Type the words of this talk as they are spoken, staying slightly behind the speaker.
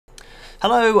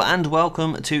Hello and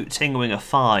welcome to Tingerwinger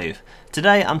 5.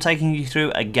 Today I'm taking you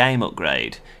through a game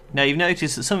upgrade. Now you've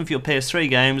noticed that some of your PS3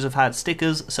 games have had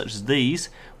stickers such as these,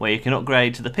 where you can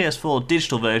upgrade to the PS4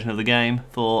 digital version of the game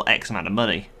for X amount of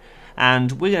money.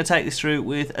 And we're going to take this through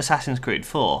with Assassin's Creed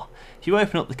 4. If you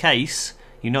open up the case,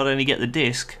 you not only get the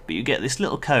disc, but you get this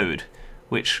little code,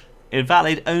 which is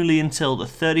valid only until the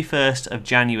 31st of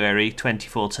January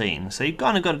 2014. So you've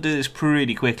kind of got to do this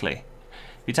pretty quickly.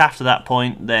 If it's after that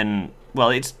point, then well,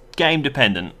 it's game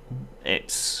dependent.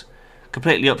 It's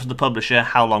completely up to the publisher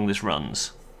how long this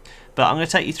runs. But I'm going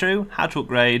to take you through how to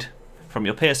upgrade from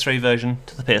your PS3 version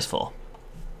to the PS4.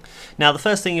 Now the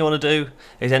first thing you want to do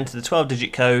is enter the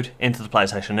 12-digit code into the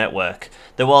PlayStation Network.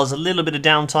 There was a little bit of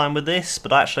downtime with this,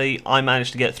 but actually I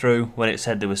managed to get through when it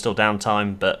said there was still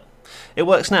downtime, but it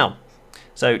works now.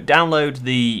 So download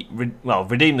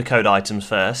redeem the code items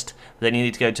first, then you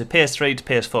need to go to PS3 to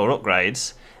PS4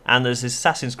 upgrades, and there's this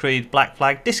Assassin's Creed Black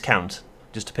Flag discount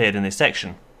just appeared in this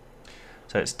section.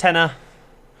 So it's tenner,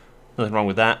 nothing wrong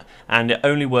with that, and it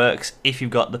only works if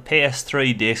you've got the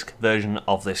PS3 disc version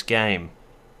of this game.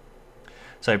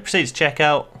 So proceed to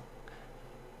checkout.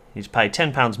 You just pay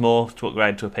 £10 more to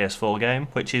upgrade to a PS4 game,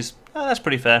 which is, that's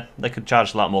pretty fair. They could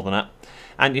charge a lot more than that.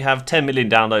 And you have 10 million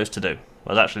downloads to do.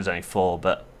 Well, actually there's only 4,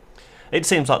 but it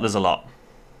seems like there's a lot.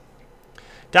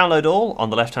 Download all on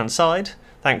the left hand side.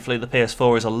 Thankfully the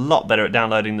PS4 is a lot better at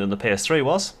downloading than the PS3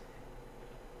 was.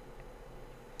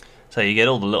 So you get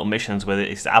all the little missions with it.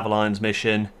 It's the Avaline's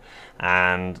mission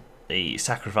and the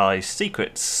Sacrifice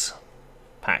Secrets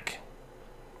pack.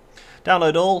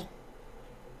 Download all.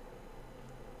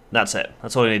 That's it.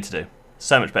 That's all you need to do.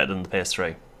 So much better than the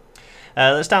PS3.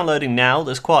 That's downloading now.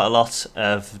 There's quite a lot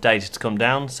of data to come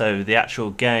down. So the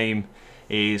actual game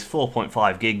is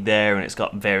 4.5 gig there, and it's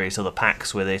got various other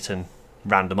packs with it and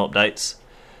random updates.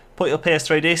 Put your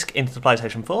PS3 disc into the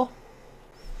PlayStation 4.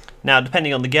 Now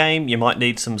depending on the game you might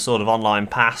need some sort of online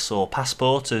pass or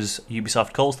passport, as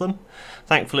Ubisoft calls them.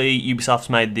 Thankfully Ubisoft's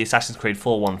made the Assassin's Creed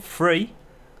 4 one free,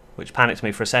 which panicked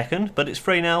me for a second, but it's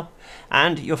free now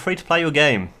and you're free to play your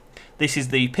game. This is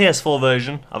the PS4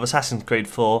 version of Assassin's Creed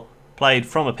 4 played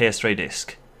from a PS3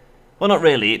 disc. Well, not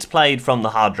really, it's played from the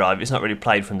hard drive, it's not really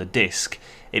played from the disc.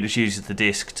 It just uses the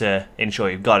disc to ensure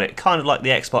you've got it, kind of like the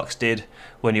Xbox did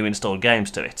when you installed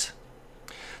games to it.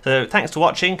 So thanks for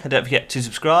watching, and don't forget to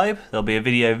subscribe. There'll be a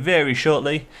video very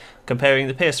shortly comparing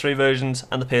the PS3 versions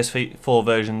and the PS4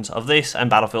 versions of this and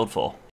Battlefield 4.